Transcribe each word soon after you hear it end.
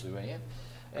Sue Ann.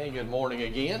 And good morning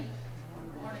again.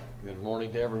 Good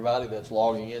morning to everybody that's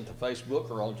logging into Facebook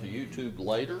or onto YouTube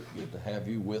later. Good to have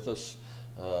you with us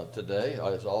today,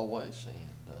 as always.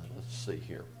 And let's see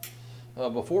here.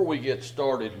 Before we get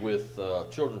started with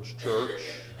Children's Church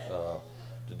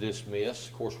to dismiss,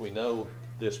 of course, we know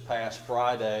this past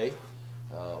Friday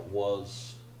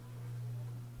was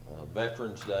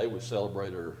Veterans Day. We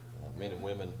celebrated our men and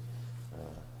women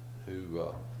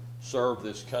who served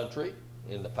this country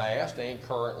in the past and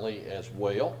currently as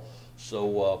well.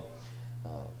 So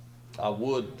I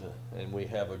would, and we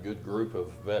have a good group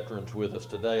of veterans with us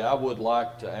today, I would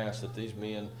like to ask that these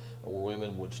men or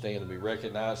women would stand to be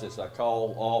recognized as I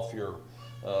call off your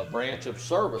branch of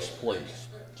service, please.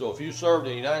 So if you served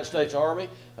in the United States Army,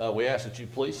 we ask that you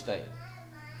please stand.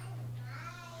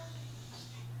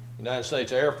 United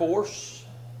States Air Force,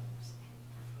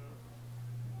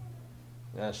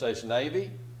 United States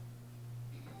Navy,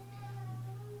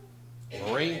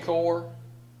 Marine Corps,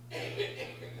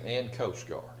 and Coast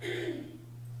Guard.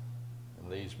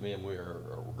 And these men, we are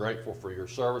grateful for your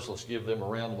service. Let's give them a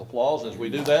round of applause. As we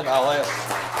do that, I'll ask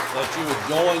that you would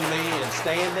join me in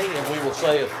standing, and we will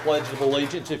say a pledge of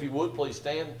allegiance. If you would, please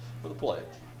stand for the pledge.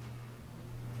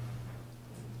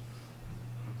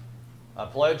 I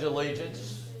pledge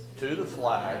allegiance to the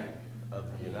flag of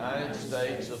the United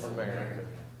States of America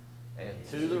and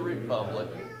to the republic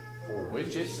for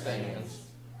which it stands,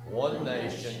 one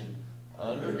nation,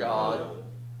 under God,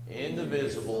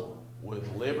 indivisible, with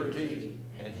liberty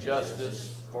and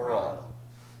justice for all.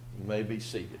 You may be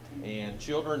seated. And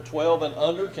children 12 and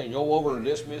under can go over and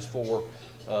dismiss for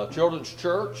Children's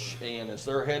Church. And as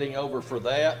they're heading over for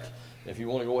that, if you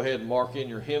want to go ahead and mark in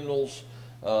your hymnals,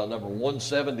 number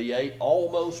 178,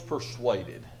 Almost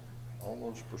Persuaded.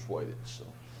 Almost Persuaded. So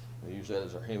we use that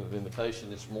as our hymn of invitation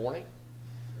this morning.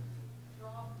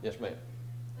 Yes, ma'am.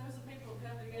 Those are people who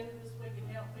come together this week and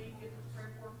help me get the prayer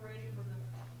work ready for the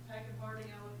packing party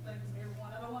and all the things.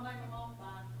 Everyone, I don't want to name them all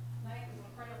by name, I'm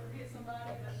afraid I'll forget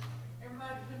somebody, but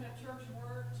everybody who came to church and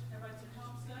worked, everybody took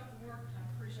home stuff and worked, and I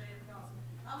appreciate it because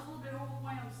I was a little bit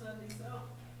overwhelmed Sunday, so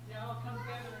y'all come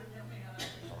together and help me out.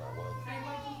 Can't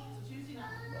wait till Tuesday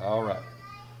night. All right.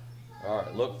 All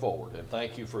right, look forward, and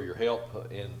thank you for your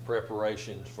help in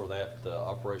preparations for that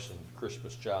Operation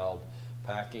Christmas Child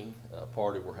packing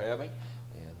party we're having,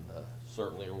 and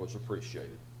certainly it was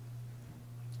appreciated.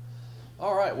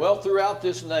 All right, well, throughout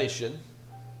this nation,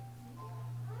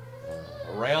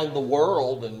 around the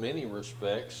world in many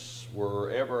respects,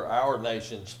 wherever our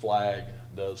nation's flag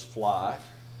does fly,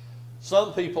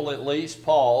 some people at least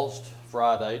paused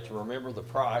Friday to remember the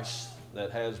price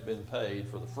that has been paid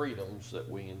for the freedoms that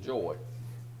we enjoy.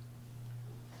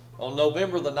 On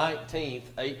November the 19th,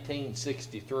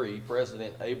 1863,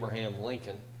 President Abraham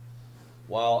Lincoln,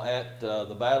 while at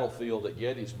the battlefield at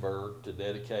Gettysburg to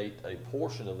dedicate a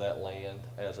portion of that land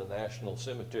as a national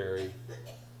cemetery,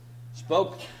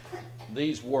 spoke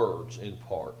these words in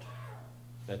part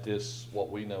at this, what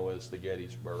we know as the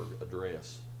Gettysburg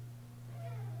Address.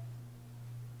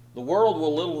 The world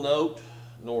will little note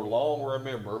nor long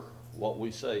remember what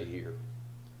we say here,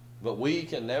 but we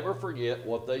can never forget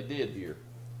what they did here.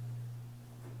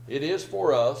 It is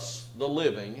for us, the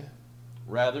living,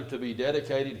 rather to be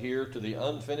dedicated here to the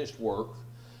unfinished work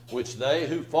which they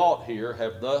who fought here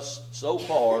have thus so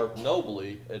far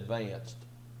nobly advanced.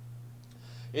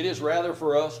 It is rather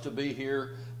for us to be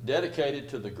here dedicated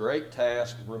to the great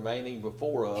task remaining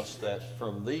before us, that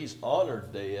from these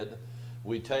honored dead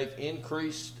we take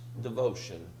increased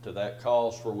devotion to that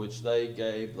cause for which they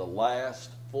gave the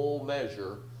last full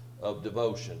measure of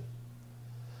devotion.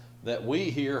 That we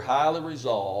here highly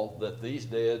resolve that these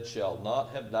dead shall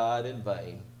not have died in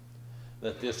vain,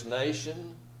 that this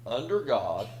nation under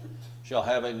God shall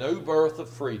have a new birth of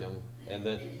freedom, and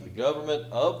that the government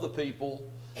of the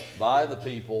people, by the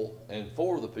people, and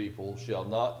for the people shall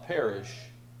not perish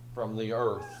from the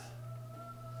earth.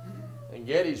 And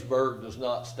Gettysburg does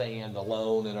not stand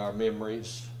alone in our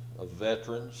memories of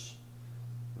veterans.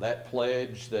 That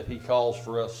pledge that he calls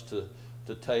for us to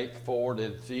take forward,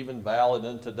 it's even valid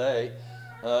in today.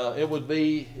 It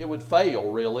would fail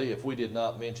really if we did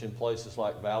not mention places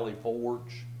like Valley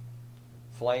Forge,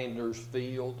 Flanders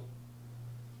Field,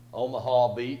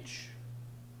 Omaha Beach,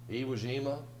 Iwo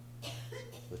Jima,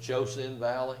 the Chosin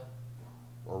Valley,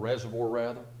 or Reservoir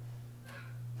rather,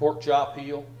 Pork Chop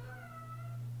Hill,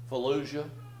 Fallujah,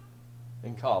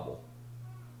 and Kabul.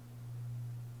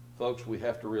 Folks, we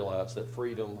have to realize that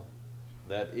freedom,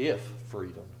 that if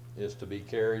freedom is to be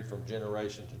carried from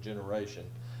generation to generation,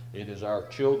 it is our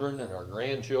children and our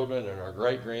grandchildren and our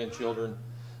great-grandchildren,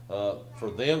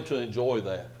 for them to enjoy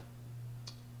that.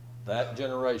 that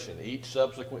generation, each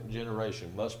subsequent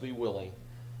generation, must be willing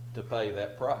to pay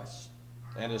that price.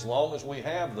 And as long as we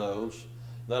have those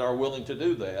that are willing to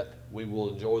do that, we will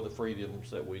enjoy the freedoms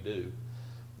that we do.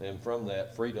 And from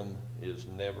that, freedom is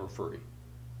never free.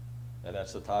 And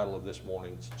that's the title of this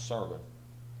morning's sermon.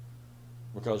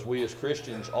 Because we as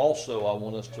Christians also, I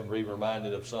want us to be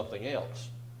reminded of something else.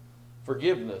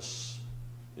 Forgiveness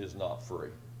is not free.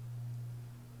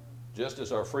 Just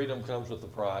as our freedom comes with a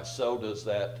price, so does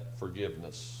that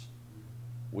forgiveness.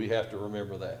 We have to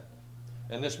remember that.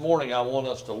 And this morning I want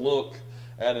us to look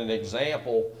at an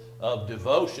example of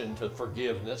devotion to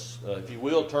forgiveness. If you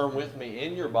will, turn with me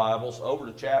in your Bibles over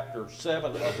to chapter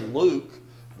 7 of Luke,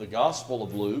 the Gospel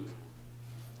of Luke.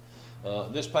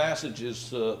 This passage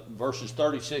is verses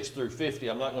 36 through 50.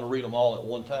 I'm not going to read them all at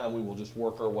one time. We will just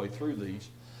work our way through these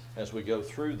as we go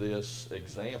through this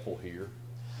example here.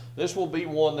 This will be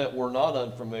one that we're not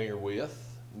unfamiliar with,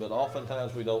 but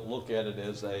oftentimes we don't look at it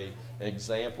as an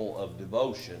example of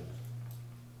devotion.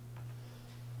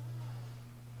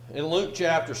 In Luke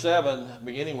chapter 7,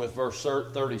 beginning with verse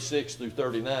 36 through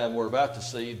 39, we're about to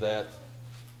see that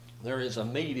there is a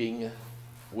meeting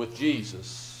with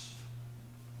Jesus.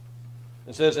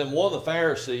 It says, and one of the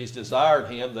Pharisees desired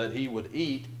him that he would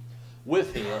eat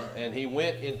with him, and he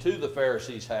went into the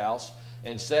Pharisee's house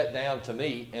and sat down to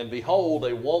meat. And behold,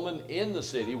 a woman in the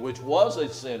city, which was a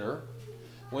sinner,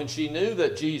 when she knew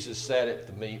that Jesus sat at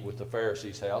the meat with the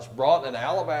Pharisee's house, brought an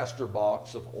alabaster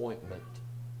box of ointment,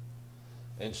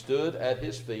 and stood at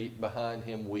his feet behind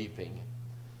him weeping,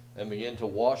 and began to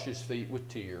wash his feet with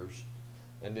tears,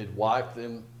 and did wipe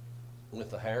them with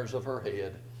the hairs of her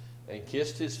head, and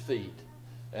kissed his feet,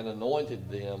 and anointed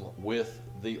them with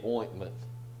the ointment.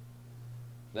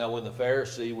 Now when the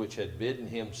Pharisee which had bidden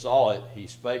him saw it, he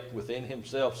spake within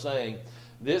himself, saying,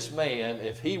 this man,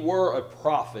 if he were a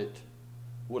prophet,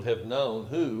 would have known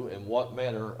who and what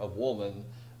manner of woman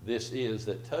this is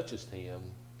that toucheth him,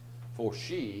 for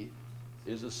she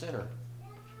is a sinner.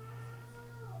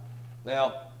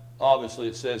 Now, obviously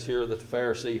it says here that the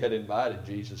Pharisee had invited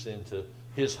Jesus into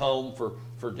his home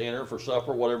for dinner, for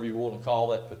supper, whatever you want to call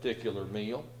that particular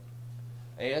meal.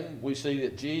 And we see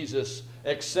that Jesus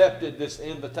accepted this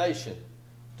invitation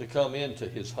to come into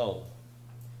his home.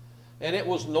 And it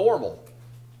was normal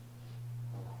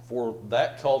for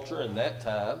that culture and that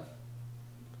time,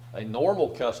 a normal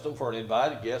custom for an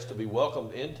invited guest to be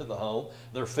welcomed into the home,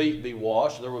 their feet be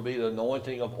washed, there would be the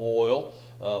anointing of oil,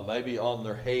 maybe on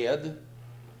their head.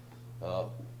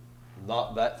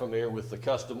 Not that familiar with the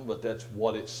custom, but that's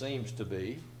what it seems to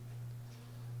be.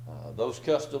 Those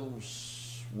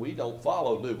customs we don't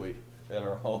follow, do we, in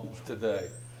our homes today?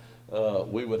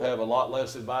 We would have a lot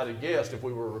less invited guests if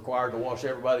we were required to wash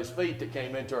everybody's feet that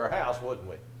came into our house, wouldn't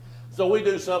we? So we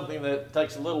do something that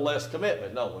takes a little less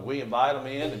commitment, don't we? We invite them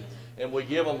in and we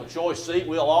give them a choice seat.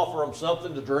 We'll offer them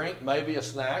something to drink, maybe a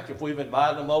snack. If we've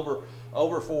invited them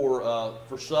over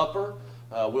for supper,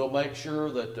 we'll make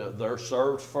sure that they're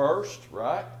served first,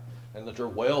 right? And that they're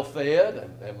well fed,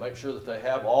 and make sure that they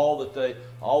have all that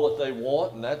they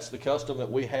want. And that's the custom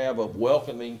that we have of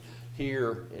welcoming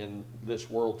here in this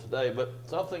world today. But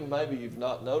something maybe you've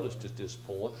not noticed at this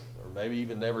point, or maybe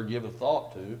even never given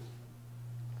thought to.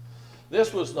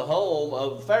 This was the home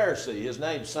of the Pharisee. His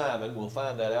name's Simon. We'll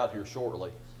find that out here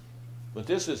shortly. But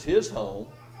this is his home.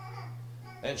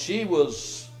 And she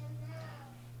was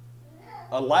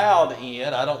allowed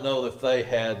in. I don't know if they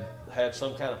had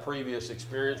some kind of previous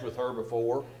experience with her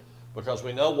before, because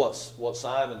we know what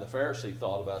Simon the Pharisee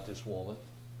thought about this woman,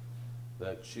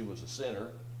 that she was a sinner.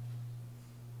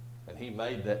 And he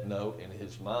made that note in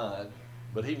his mind.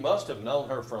 But he must have known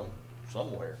her from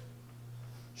somewhere.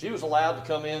 She was allowed to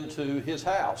come into his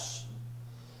house.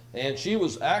 And she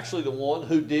was actually the one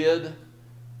who did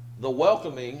the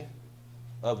welcoming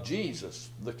of Jesus,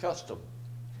 the custom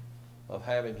of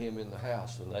having him in the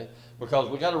house. Because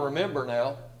we got to remember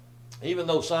now, even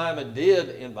though Simon did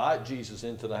invite Jesus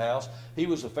into the house, he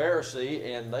was a Pharisee,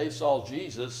 and they saw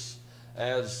Jesus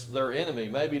as their enemy.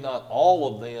 Maybe not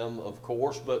all of them, of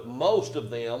course, but most of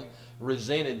them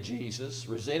resented Jesus,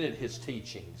 resented his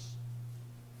teachings.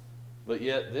 But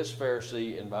yet this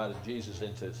Pharisee invited Jesus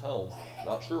into his home.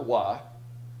 Not sure why.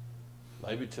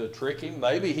 Maybe to trick him.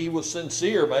 Maybe he was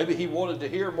sincere. Maybe he wanted to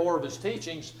hear more of his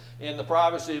teachings in the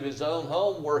privacy of his own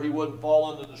home, where he wouldn't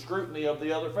fall under the scrutiny of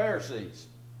the other Pharisees.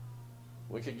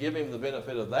 We could give him the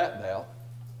benefit of that doubt.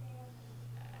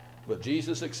 But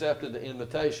Jesus accepted the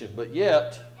invitation. But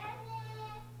yet,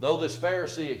 though this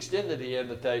Pharisee extended the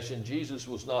invitation, Jesus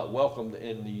was not welcomed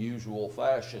in the usual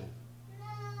fashion.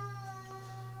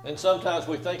 And sometimes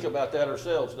we think about that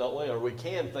ourselves, don't we? Or we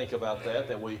can think about that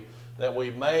that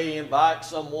we may invite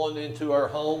someone into our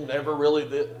home, never really,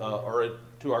 or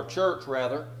to our church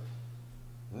rather,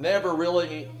 never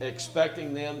really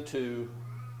expecting them to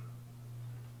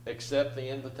accept the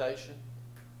invitation.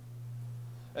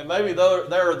 And maybe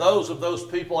there are those of those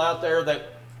people out there that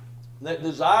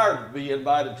desire to be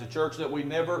invited to church that we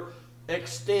never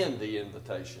extend the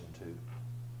invitation to.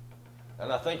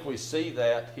 And I think we see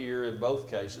that here in both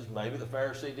cases. Maybe the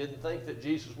Pharisee didn't think that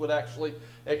Jesus would actually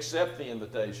accept the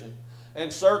invitation.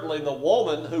 And certainly the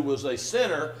woman who was a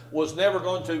sinner was never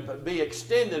going to be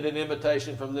extended an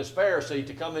invitation from this Pharisee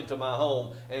to come into my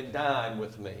home and dine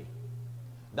with me.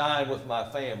 Dine with my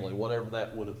family, whatever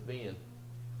that would have been.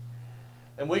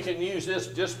 And we can use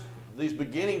just these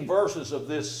beginning verses of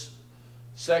this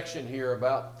section here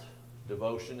about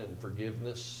devotion and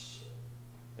forgiveness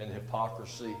and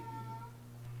hypocrisy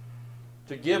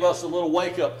to give us a little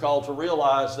wake-up call to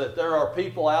realize that there are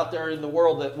people out there in the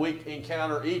world that we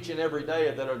encounter each and every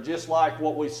day that are just like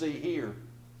what we see here.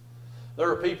 There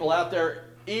are people out there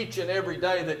each and every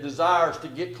day that desires to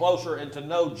get closer and to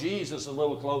know Jesus a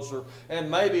little closer, and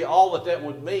maybe all that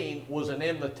would mean was an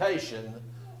invitation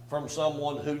from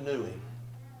someone who knew him.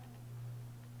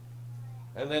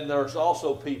 And then there's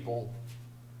also people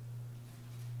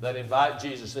that invite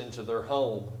Jesus into their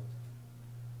home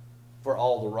for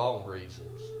all the wrong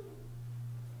reasons.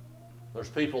 There's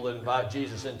people that invite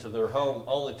Jesus into their home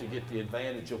only to get the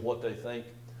advantage of what they think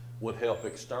would help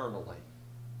externally.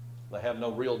 They have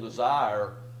no real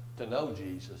desire to know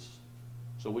Jesus.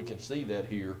 So we can see that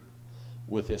here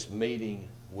with this meeting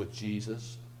with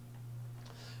Jesus.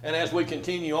 And as we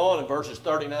continue on in verses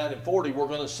 39 and 40, we're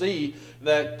going to see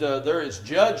that there is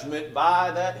judgment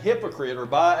by that hypocrite or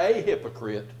by a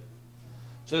hypocrite.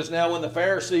 It says, now when the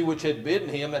Pharisee which had bidden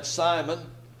him, that's Simon,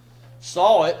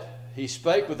 saw it, he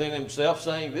spake within himself,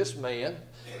 saying, this man,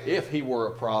 if he were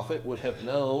a prophet, would have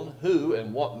known who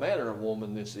and what manner of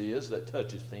woman this is that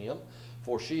toucheth him,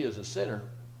 for she is a sinner.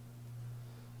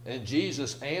 And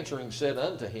Jesus answering said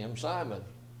unto him, Simon,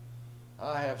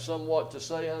 I have somewhat to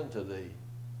say unto thee.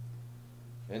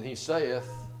 And he saith,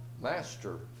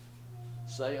 Master,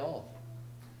 say on.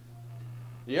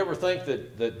 Do you ever think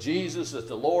that Jesus, that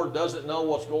the Lord doesn't know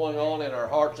what's going on in our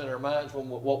hearts and our minds when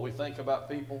what we think about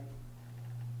people?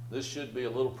 This should be a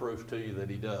little proof to you that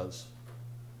he does.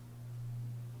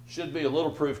 Should be a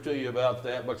little proof to you about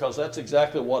that, because that's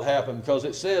exactly what happened. Because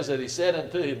it says that he said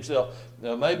unto himself,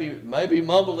 now maybe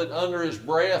mumbled it under his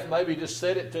breath, maybe just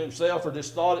said it to himself or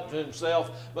just thought it to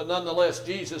himself, but nonetheless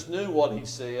Jesus knew what he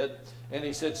said. And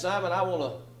he said, Simon, I want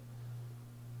to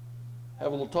have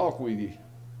a little talk with you.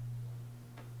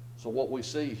 So what we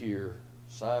see here,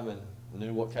 Simon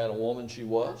knew what kind of woman she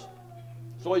was.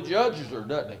 So he judges her,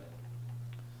 doesn't he?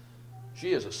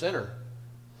 She is a sinner.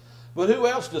 But who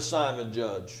else does Simon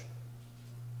judge?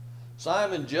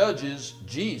 Simon judges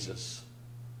Jesus.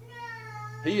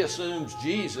 He assumes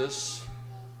Jesus,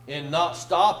 in not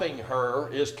stopping her,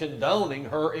 is condoning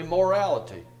her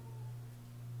immorality.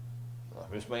 Well,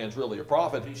 if this man's really a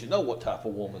prophet, he should know what type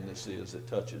of woman this is that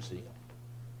touches him.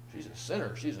 She's a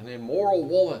sinner. She's an immoral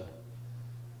woman.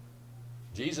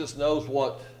 Jesus knows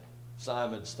what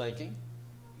Simon's thinking.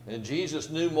 And Jesus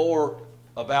knew more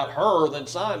about her than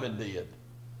Simon did.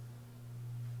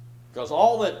 Because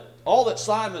all that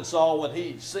Simon saw when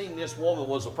he seen this woman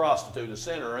was a prostitute, a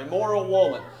sinner, an immoral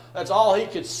woman. That's all he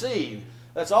could see.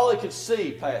 That's all he could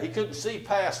see past. He couldn't see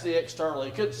past the external.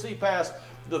 He couldn't see past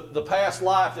the past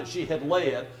life that she had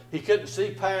led. He couldn't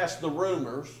see past the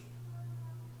rumors.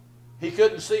 He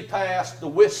couldn't see past the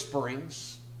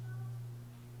whisperings.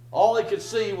 All he could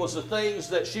see was the things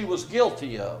that she was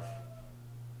guilty of.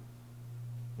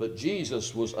 But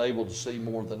Jesus was able to see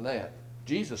more than that.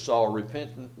 Jesus saw a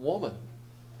repentant woman,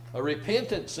 a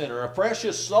repentant sinner, a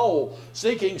precious soul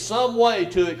seeking some way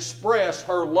to express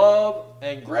her love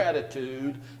and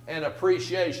gratitude and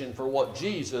appreciation for what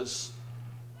Jesus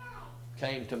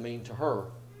came to mean to her.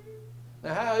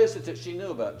 Now, how is it that she knew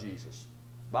about Jesus?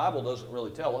 The Bible doesn't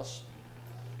really tell us.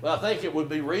 But I think it would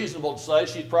be reasonable to say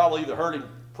she'd probably either heard him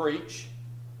preach,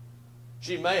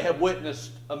 she may have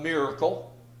witnessed a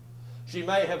miracle, she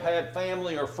may have had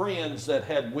family or friends that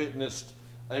had witnessed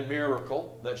a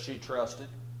miracle that she trusted.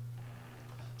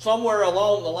 Somewhere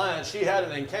along the line, she had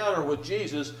an encounter with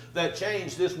Jesus that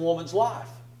changed this woman's life.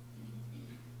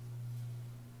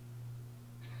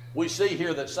 We see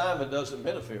here that Simon doesn't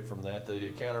benefit from that, the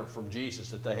encounter from Jesus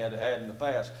that they had in the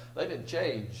past. They didn't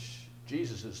change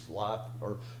Jesus' life,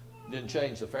 or didn't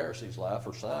change the Pharisees' life,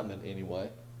 or Simon anyway.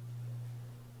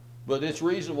 But it's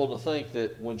reasonable to think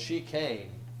that when she came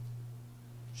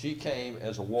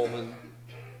as a woman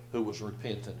who was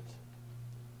repentant.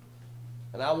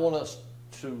 And I want us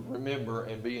to remember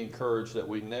and be encouraged that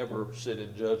we never sit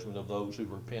in judgment of those who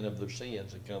repent of their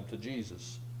sins and come to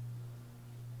Jesus.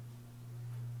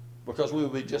 Because we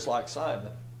would be just like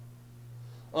Simon,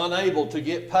 unable to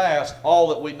get past all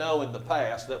that we know in the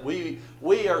past, that we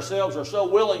ourselves are so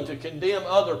willing to condemn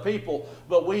other people,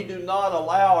 but we do not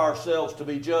allow ourselves to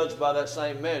be judged by that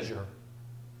same measure.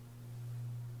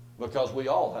 Because we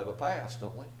all have a past,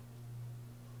 don't we?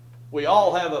 We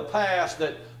all have a past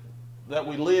that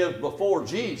we lived before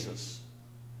Jesus.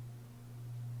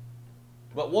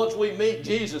 But once we meet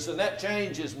Jesus and that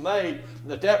change is made,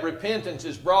 that repentance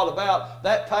is brought about,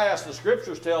 that past, the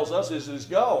Scriptures tells us, is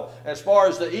gone. As far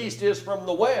as the east is from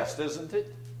the west, isn't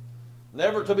it?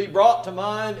 Never to be brought to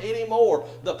mind anymore.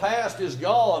 The past is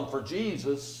gone for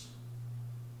Jesus.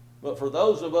 But for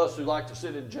those of us who like to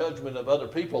sit in judgment of other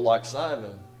people like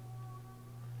Simon,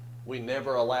 we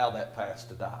never allow that past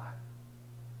to die.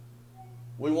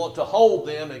 We want to hold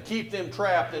them and keep them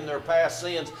trapped in their past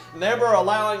sins, never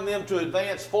allowing them to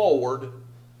advance forward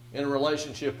in a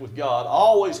relationship with God,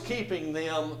 always keeping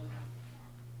them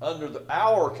under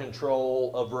our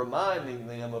control of reminding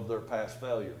them of their past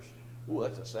failures. Ooh,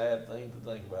 that's a sad thing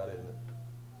to think about, isn't it?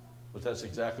 But that's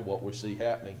exactly what we see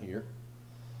happening here.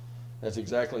 That's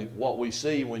exactly what we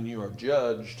see when you are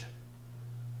judged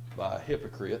by a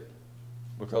hypocrite,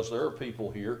 because there are people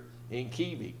here in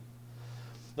Keavy.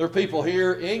 There are people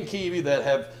here in Keavy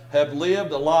that have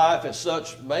lived a life as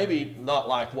such, maybe not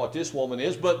like what this woman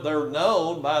is, but they're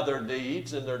known by their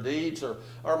deeds, and their deeds are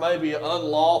maybe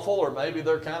unlawful, or maybe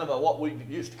they're kind of what we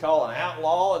used to call an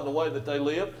outlaw in the way that they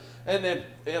live. And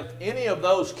if any of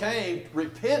those came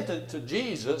repentant to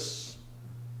Jesus,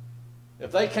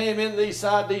 if they came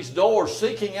inside these doors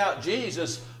seeking out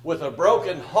Jesus with a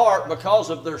broken heart because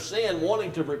of their sin,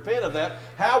 wanting to repent of that,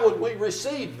 how would we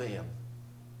receive them?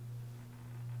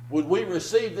 Would we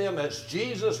receive them as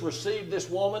Jesus received this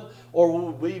woman, or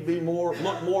would we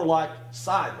look more like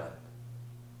Simon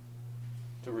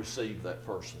to receive that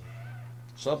person?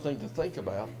 Something to think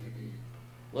about.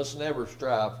 Let's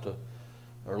strive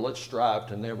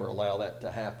to never allow that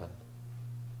to happen.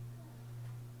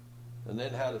 And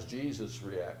then how does Jesus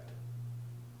react?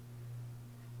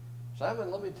 Simon,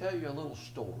 let me tell you a little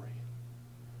story.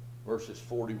 Verses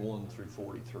 41 through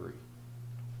 43.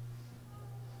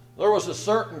 There was a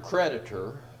certain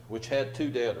creditor which had two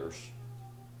debtors.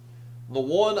 The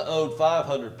one owed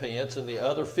 500 pence and the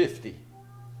other 50.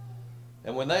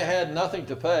 And when they had nothing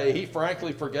to pay, he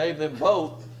frankly forgave them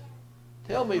both.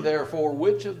 Tell me therefore,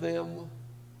 which of them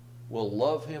will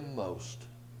love him most?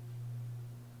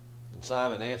 And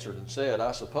Simon answered and said,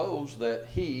 I suppose that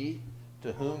he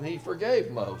to whom he forgave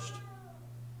most.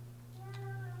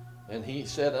 And he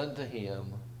said unto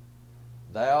him,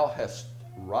 Thou hast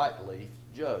rightly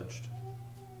judged.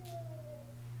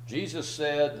 Jesus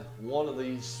said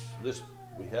we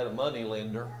had a money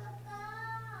lender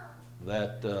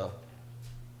that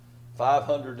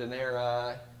 500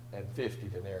 denarii and 50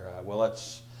 denarii. Well,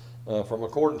 that's from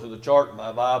according to the chart in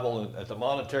my Bible, and at the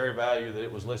monetary value that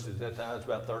it was listed at that time, it's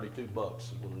about $32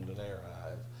 a little denarii.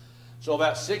 So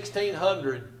about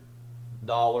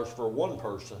 $1,600 for one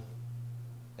person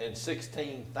and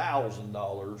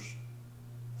 $16,000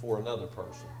 for another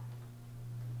person.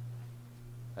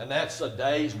 And that's a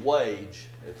day's wage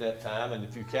at that time, and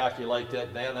if you calculate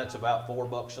that down, that's about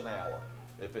 $4 an hour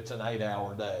if it's an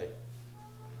 8-hour day.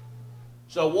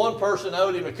 So one person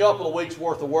owed him a couple of weeks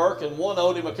worth of work, and one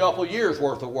owed him a couple of years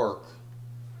worth of work.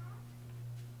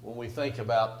 When we think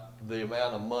about the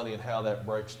amount of money and how that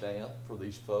breaks down for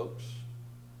these folks.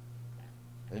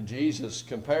 And Jesus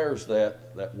compares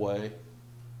that way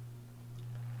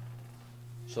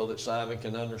so that Simon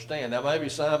can understand. Now maybe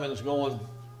Simon's going,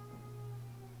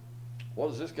 what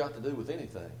has this got to do with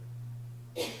anything?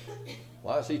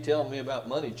 Why is he telling me about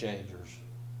money changers?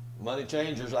 Money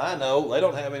changers, I know, they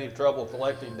don't have any trouble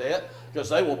collecting debt because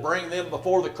they will bring them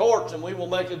before the courts and we will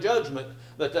make a judgment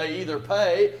that they either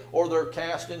pay or they're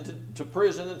cast into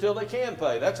prison until they can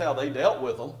pay. That's how they dealt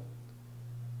with them.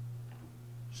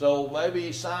 So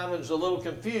maybe Simon's a little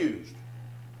confused,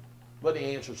 but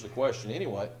he answers the question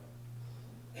anyway.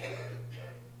 The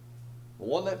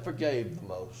one that forgave the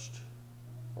most,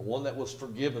 the one that was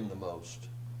forgiven the most.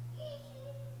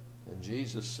 And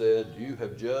Jesus said, you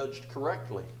have judged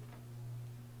correctly.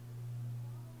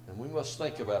 And we must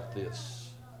think about this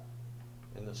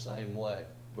in the same way,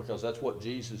 because that's what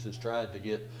Jesus is trying to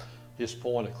get his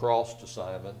point across to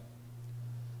Simon.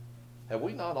 Have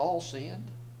we not all sinned?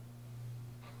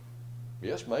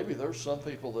 Yes, maybe there's some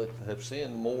people that have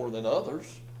sinned more than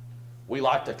others. We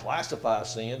like to classify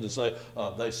sins and say,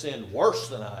 they sinned worse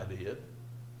than I did.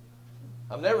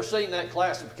 I've never seen that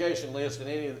classification list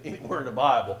anywhere in the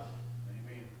Bible.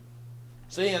 Amen.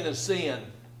 Sin is sin.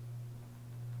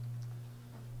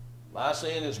 My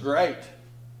sin is great.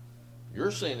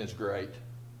 Your sin is great.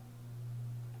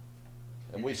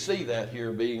 And we see that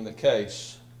here being the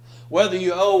case. Whether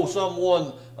you owe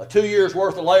someone 2 years'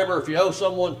 worth of labor, if you owe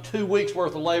someone 2 weeks'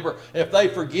 worth of labor, if they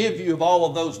forgive you of all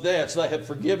of those debts, they have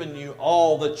forgiven you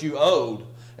all that you owed.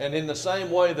 And in the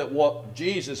same way that what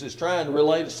Jesus is trying to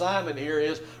relay to Simon here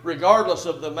is, regardless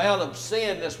of the amount of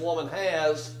sin this woman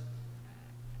has,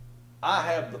 I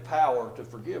have the power to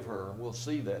forgive her. We'll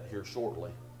see that here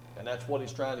shortly. And that's what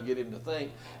he's trying to get him to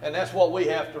think. And that's what we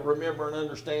have to remember and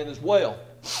understand as well.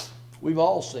 We've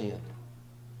all sinned.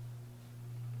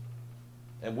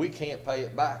 And we can't pay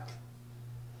it back.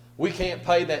 We can't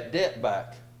pay that debt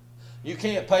back. You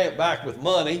can't pay it back with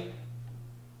money.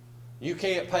 You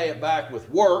can't pay it back with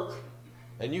work.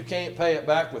 And you can't pay it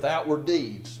back with outward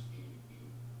deeds.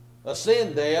 A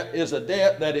sin debt is a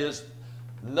debt that is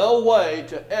no way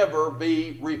to ever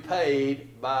be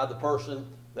repaid by the person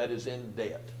that is in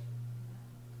debt.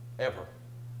 Ever.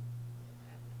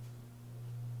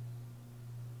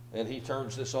 And he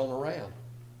turns this on around.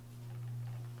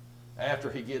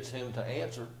 After he gets him to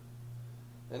answer.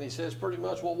 And he says pretty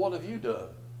much, well, what have you done?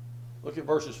 Look at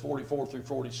verses 44 through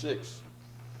 46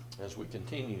 as we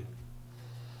continue.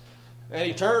 And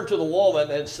he turned to the woman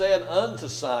and said unto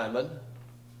Simon,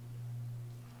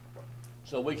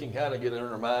 so we can kind of get it in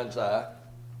our mind's eye.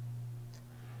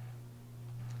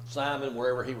 Simon,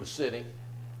 wherever he was sitting,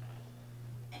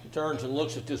 he turns and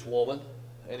looks at this woman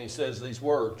and he says these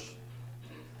words.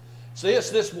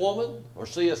 Seest this woman, or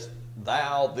seest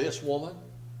thou this woman?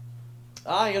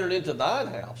 I entered into thine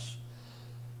house.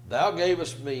 Thou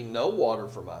gavest me no water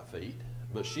for my feet,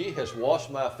 but she has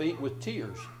washed my feet with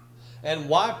tears, and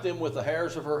wiped them with the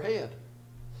hairs of her head.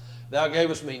 Thou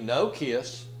gavest me no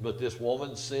kiss, but this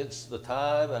woman since the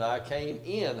time that I came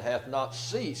in hath not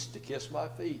ceased to kiss my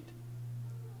feet.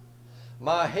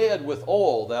 My head with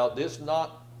oil thou didst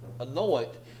not anoint,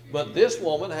 but this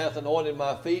woman hath anointed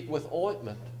my feet with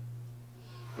ointment.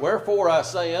 Wherefore I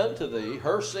say unto thee,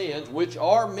 her sins, which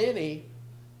are many,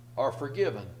 are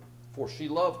forgiven, for she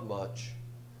loved much.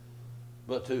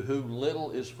 But to whom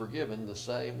little is forgiven, the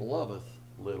same loveth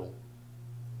little.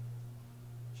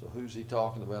 So who's he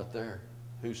talking about there?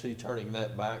 Who's he turning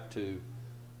that back to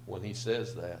when he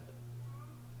says that?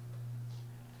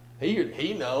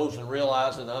 He knows and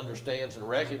realizes and understands and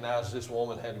recognizes this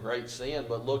woman had great sin,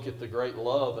 but look at the great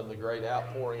love and the great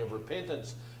outpouring of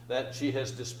repentance that she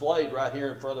has displayed right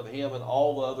here in front of him and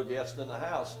all the other guests in the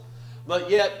house. But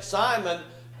yet Simon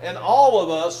and all of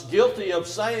us guilty of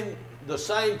the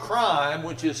same crime,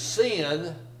 which is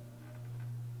sin,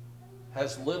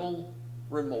 has little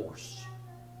remorse.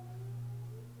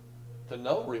 To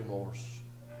no remorse.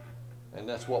 And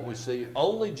that's what we see.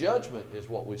 Only judgment is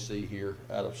what we see here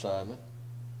out of Simon.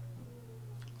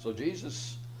 So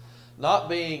Jesus, not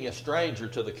being a stranger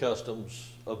to the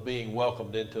customs of being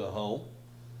welcomed into a home,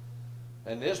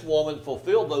 and this woman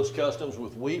fulfilled those customs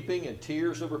with weeping and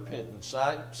tears of repentance.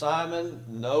 Simon,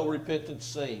 no repentance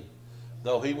seen,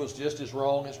 though he was just as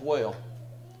wrong as well.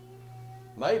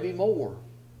 Maybe more.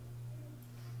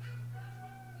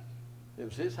 It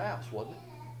was his house, wasn't it?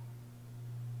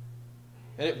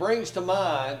 And it brings to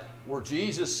mind where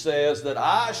Jesus says that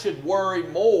I should worry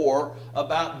more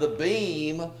about the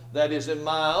beam that is in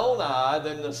my own eye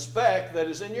than the speck that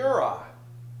is in your eye.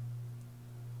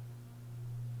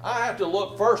 I have to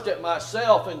look first at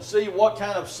myself and see what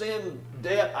kind of sin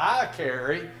debt I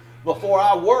carry before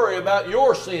I worry about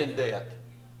your sin debt.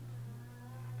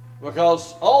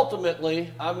 Because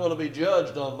ultimately, I'm going to be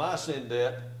judged on my sin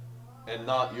debt and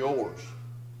not yours.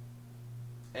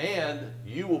 And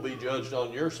you will be judged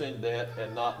on your sin debt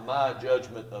and not my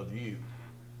judgment of you.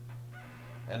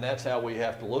 And that's how we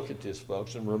have to look at this,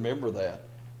 folks, and remember that.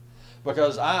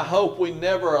 Because I hope we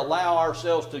never allow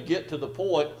ourselves to get to the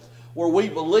point where we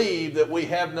believe that we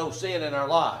have no sin in our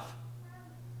life.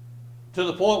 To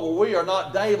the point where we are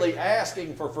not daily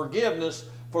asking for forgiveness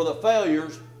for the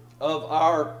failures of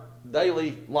our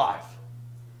daily life.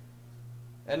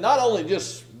 And not only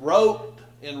just rote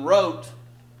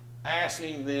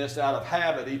asking this out of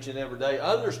habit each and every day.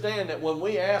 Understand that when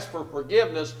we ask for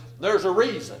forgiveness, there's a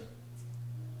reason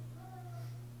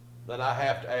that I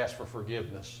have to ask for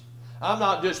forgiveness. I'm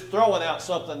not just throwing out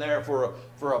something there for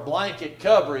a blanket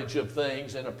coverage of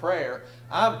things in a prayer.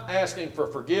 I'm asking for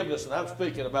forgiveness, and I'm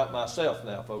speaking about myself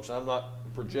now, folks. I'm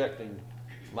not projecting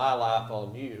my life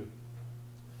on you.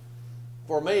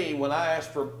 For me, when I ask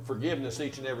for forgiveness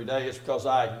each and every day, it's because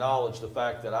I acknowledge the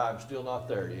fact that I'm still not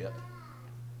there yet.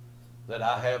 That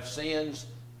I have sins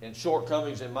and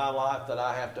shortcomings in my life that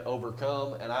I have to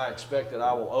overcome, and I expect that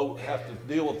I will have to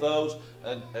deal with those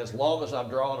and as long as I'm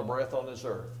drawing a breath on this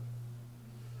earth.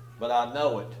 But I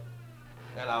know it,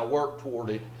 and I work toward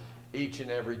it each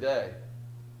and every day.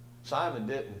 Simon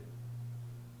didn't.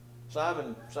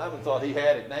 Simon thought he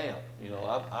had it down. You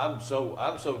know, I'm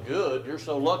so good. You're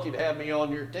so lucky to have me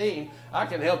on your team. I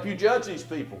can help you judge these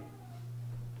people.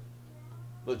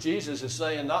 But Jesus is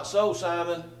saying, not so,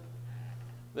 Simon.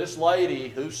 This lady,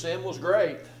 whose sin was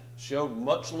great, showed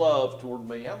much love toward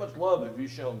me. How much love have you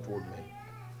shown toward me?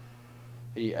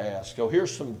 He asked. So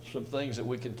here's some things that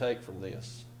we can take from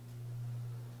this.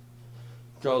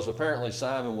 Because apparently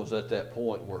Simon was at that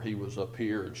point where he was up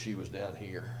here and she was down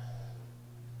here.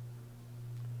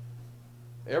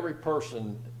 Every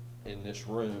person in this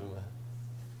room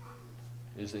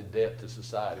is in debt to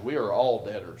society. We are all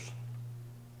debtors.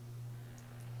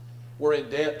 We're in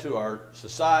debt to our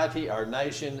society, our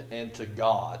nation, and to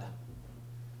God.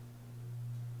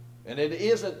 And it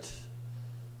isn't,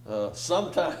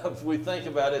 sometimes we think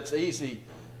about it, it's easy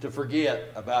to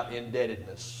forget about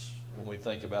indebtedness when we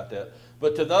think about that.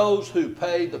 But to those who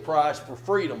paid the price for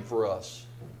freedom for us,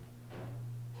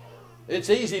 it's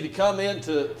easy to come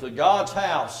into God's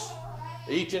house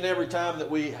each and every time that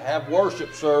we have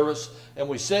worship service and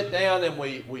we sit down and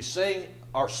we sing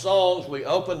our songs, we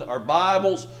open our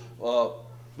Bibles,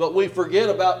 but we forget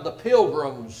about the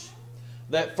pilgrims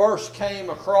that first came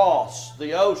across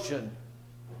the ocean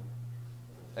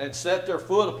and set their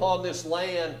foot upon this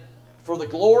land for the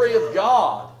glory of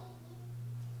God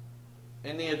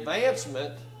and the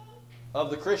advancement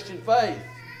of the Christian faith.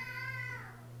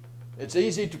 It's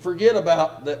easy to forget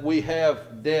about that we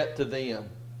have debt to them.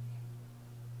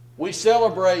 We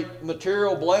celebrate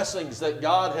material blessings that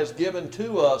God has given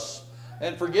to us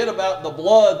and forget about the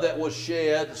blood that was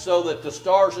shed so that the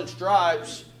stars and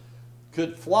stripes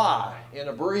could fly in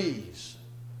a breeze,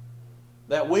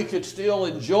 that we could still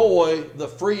enjoy the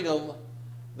freedom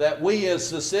that we as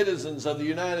the citizens of the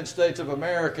United States of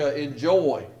America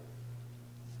enjoy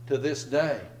to this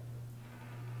day.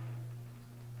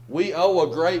 We owe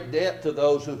a great debt to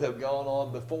those who have gone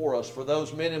on before us, for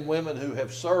those men and women who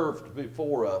have served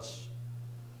before us.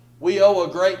 We owe a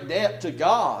great debt to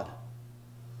God,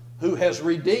 who has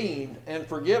redeemed and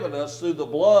forgiven us through the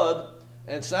blood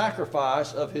and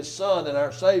sacrifice of His Son and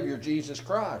our Savior, Jesus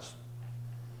Christ.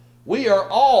 We are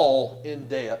all in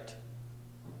debt.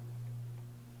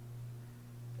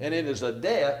 And it is a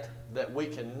debt that we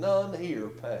can none here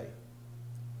pay.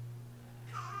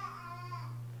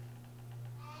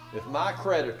 If my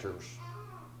creditors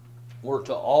were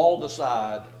to all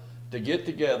decide to get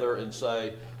together and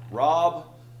say, Rob,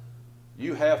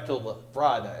 you have till the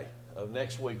Friday of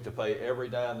next week to pay every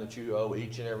dime that you owe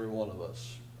each and every one of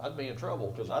us, I'd be in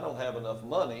trouble because I don't have enough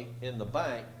money in the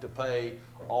bank to pay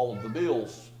all of the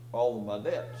bills, all of my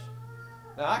debts.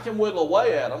 Now I can whittle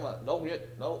away at them.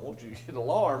 Don't want you to get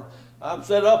alarmed. I'm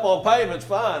set up on payments,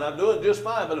 fine. I'm doing just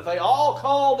fine. But if they all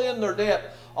called in their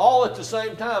debt all at the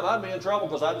same time, I'd be in trouble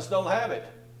because I just don't have it.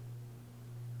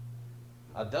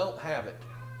 I don't have it.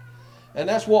 And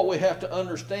that's what we have to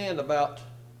understand about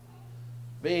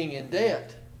being in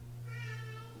debt.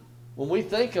 When we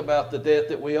think about the debt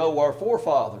that we owe our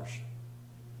forefathers,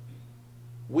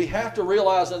 we have to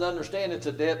realize and understand it's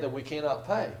a debt that we cannot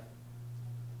pay.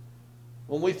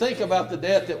 When we think about the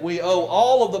debt that we owe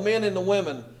all of the men and the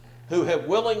women who have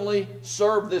willingly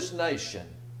served this nation,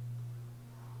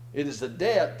 it is a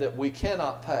debt that we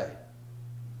cannot pay.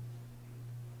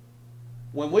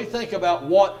 When we think about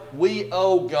what we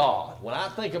owe God, when I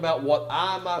think about what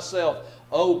I myself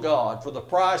owe God for the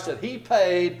price that He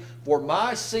paid for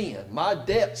my sin, my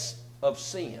debts of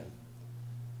sin,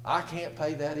 I can't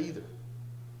pay that either.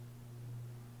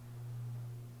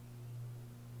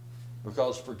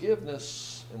 Because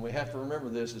forgiveness, and we have to remember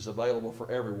this, is available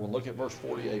for everyone. Look at verse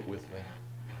 48 with me.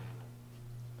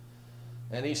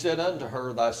 And He said unto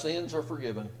her, Thy sins are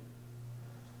forgiven.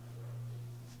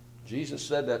 Jesus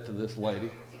said that to this lady,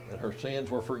 that her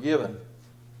sins were forgiven.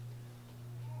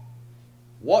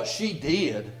 What she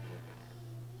did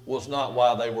was not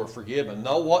why they were forgiven.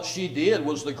 No, what she did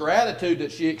was the gratitude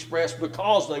that she expressed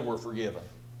because they were forgiven.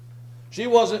 She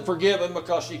wasn't forgiven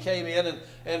because she came in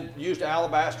and used an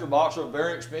alabaster box of a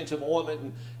very expensive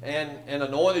ointment and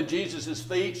anointed Jesus'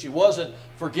 feet. She wasn't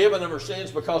forgiven of her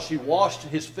sins because she washed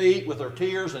His feet with her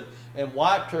tears and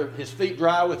wiped His feet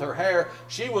dry with her hair.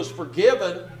 She was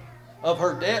forgiven of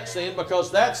her debt sin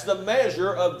because that's the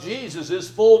measure of Jesus'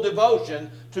 full devotion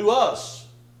to us.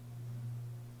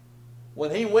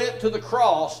 When He went to the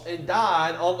cross and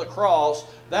died on the cross,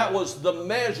 that was the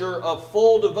measure of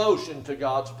full devotion to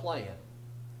God's plan.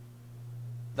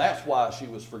 That's why she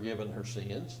was forgiven her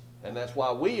sins, and that's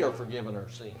why we are forgiven our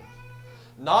sins.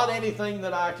 Not anything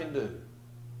that I can do.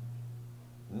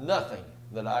 Nothing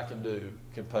that I can do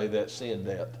can pay that sin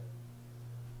debt.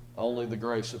 Only the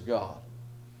grace of God.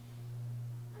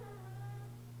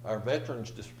 Our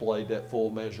veterans displayed that full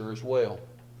measure as well.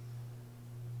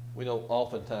 We don't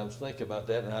oftentimes think about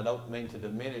that, and I don't mean to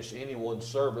diminish anyone's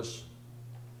service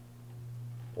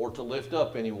or to lift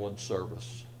up anyone's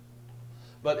service.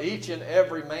 But each and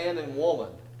every man and woman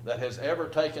that has ever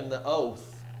taken the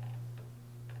oath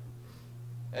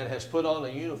and has put on a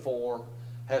uniform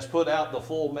has put out the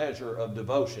full measure of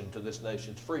devotion to this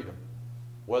nation's freedom,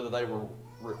 whether they were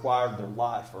required their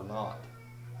life or not.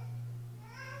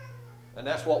 And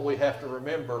that's what we have to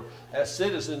remember as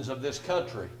citizens of this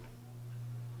country.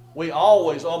 We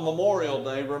always, on Memorial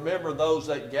Day, remember those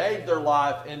that gave their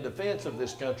life in defense of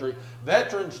this country.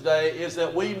 Veterans Day is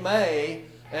that we may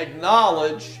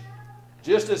acknowledge,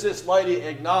 just as this lady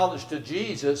acknowledged to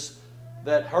Jesus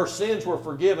that her sins were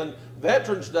forgiven,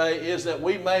 Veterans Day is that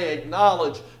we may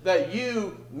acknowledge that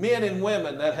you, men and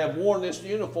women that have worn this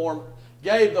uniform,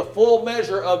 gave the full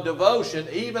measure of devotion,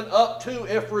 even up to,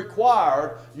 if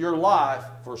required, your life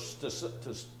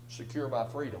to secure my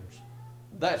freedoms.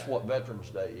 That's what Veterans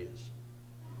Day is.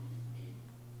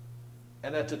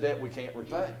 And that's a debt we can't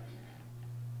repay.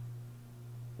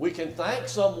 We can thank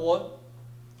someone.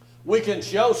 We can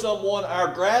show someone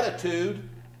our gratitude.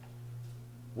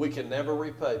 We can never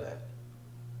repay that,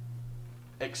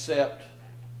 except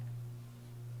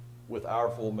with our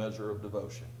full measure of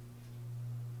devotion.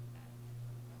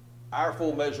 Our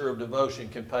full measure of devotion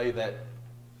can pay that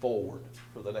forward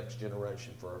for the next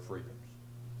generation for our freedoms.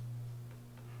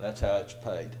 That's how it's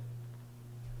paid.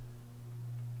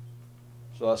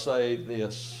 So I say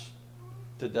this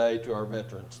today to our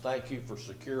veterans. Thank you for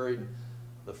securing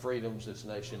the freedoms this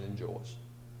nation enjoys.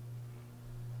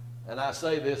 And I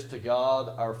say this to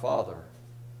God, our Father.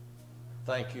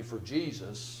 Thank you for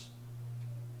Jesus.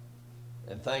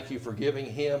 And thank you for giving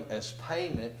him as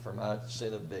payment for my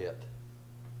sin of debt.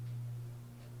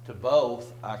 To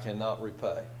both I cannot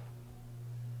repay,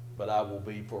 but I will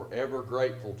be forever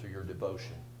grateful to your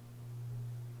devotion.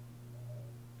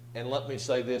 And let me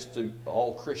say this to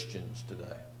all Christians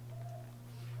today.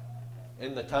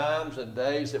 In the times and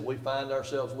days that we find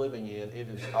ourselves living in, it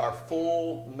is our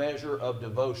full measure of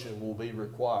devotion will be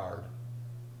required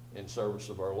in service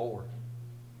of our Lord.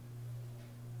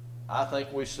 I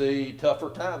think we see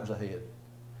tougher times ahead.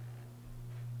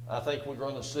 I think we're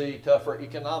going to see tougher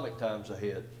economic times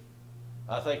ahead.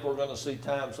 I think we're going to see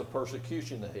times of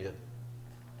persecution ahead.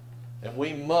 And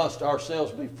we must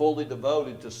ourselves be fully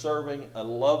devoted to serving a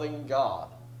loving God,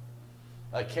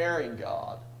 a caring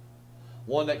God,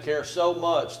 one that cares so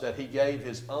much that he gave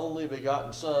his only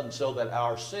begotten Son so that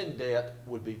our sin debt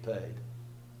would be paid.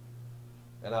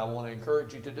 And I want to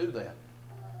encourage you to do that.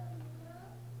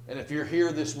 And if you're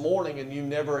here this morning and you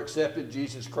never accepted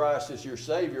Jesus Christ as your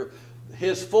Savior,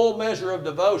 his full measure of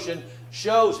devotion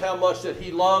shows how much that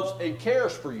he loves and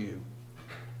cares for you.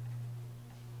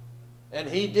 And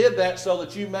he did that so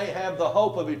that you may have the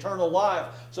hope of eternal life,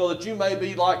 so that you may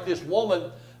be like this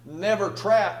woman, never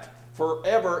trapped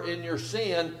forever in your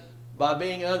sin by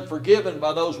being unforgiven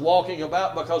by those walking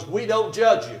about, because we don't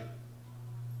judge you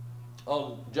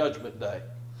on Judgment Day.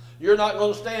 You're not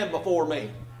going to stand before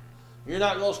me. You're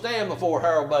not going to stand before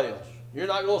Harold Bales. You're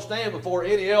not going to stand before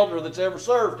any elder that's ever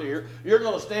served here. You're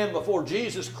going to stand before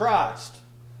Jesus Christ.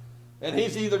 And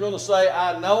he's either going to say,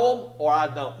 I know him, or I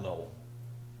don't know him.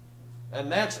 And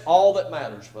that's all that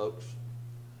matters, folks,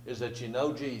 is that you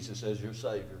know Jesus as your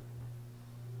Savior.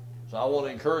 So I want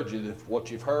to encourage you that if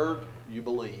what you've heard, you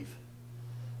believe.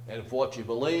 And if what you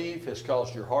believe has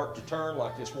caused your heart to turn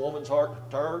like this woman's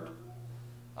heart turned,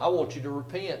 I want you to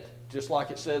repent, just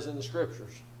like it says in the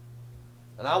Scriptures.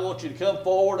 And I want you to come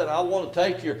forward, and I want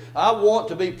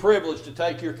to be privileged to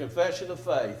take your confession of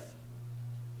faith.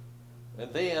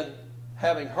 And then,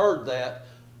 having heard that,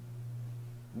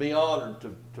 be honored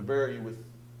to bury you with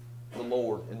the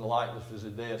Lord in the likeness of his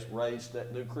death, raised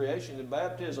that new creation in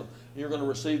baptism. You're going to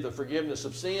receive the forgiveness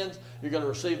of sins. You're going to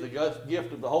receive the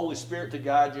gift of the Holy Spirit to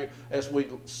guide you as we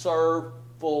serve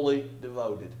fully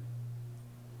devoted.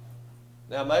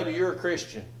 Now, maybe you're a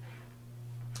Christian.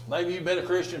 Maybe you've been a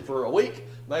Christian for a week.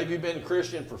 Maybe you've been a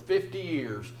Christian for 50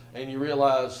 years, and you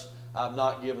realize, I've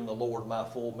not given the Lord my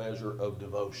full measure of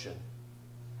devotion.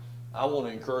 I want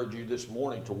to encourage you this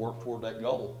morning to work toward that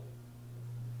goal.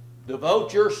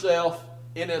 Devote yourself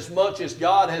in as much as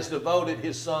God has devoted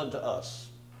his Son to us.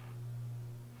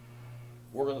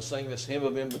 We're going to sing this hymn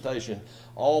of invitation,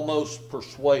 Almost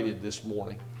Persuaded, this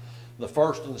morning. the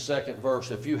first and the second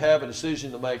verse. If you have a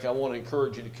decision to make, I want to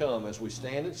encourage you to come as we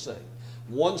stand and sing.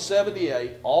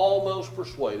 178, Almost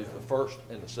Persuaded, the first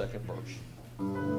and the second verse.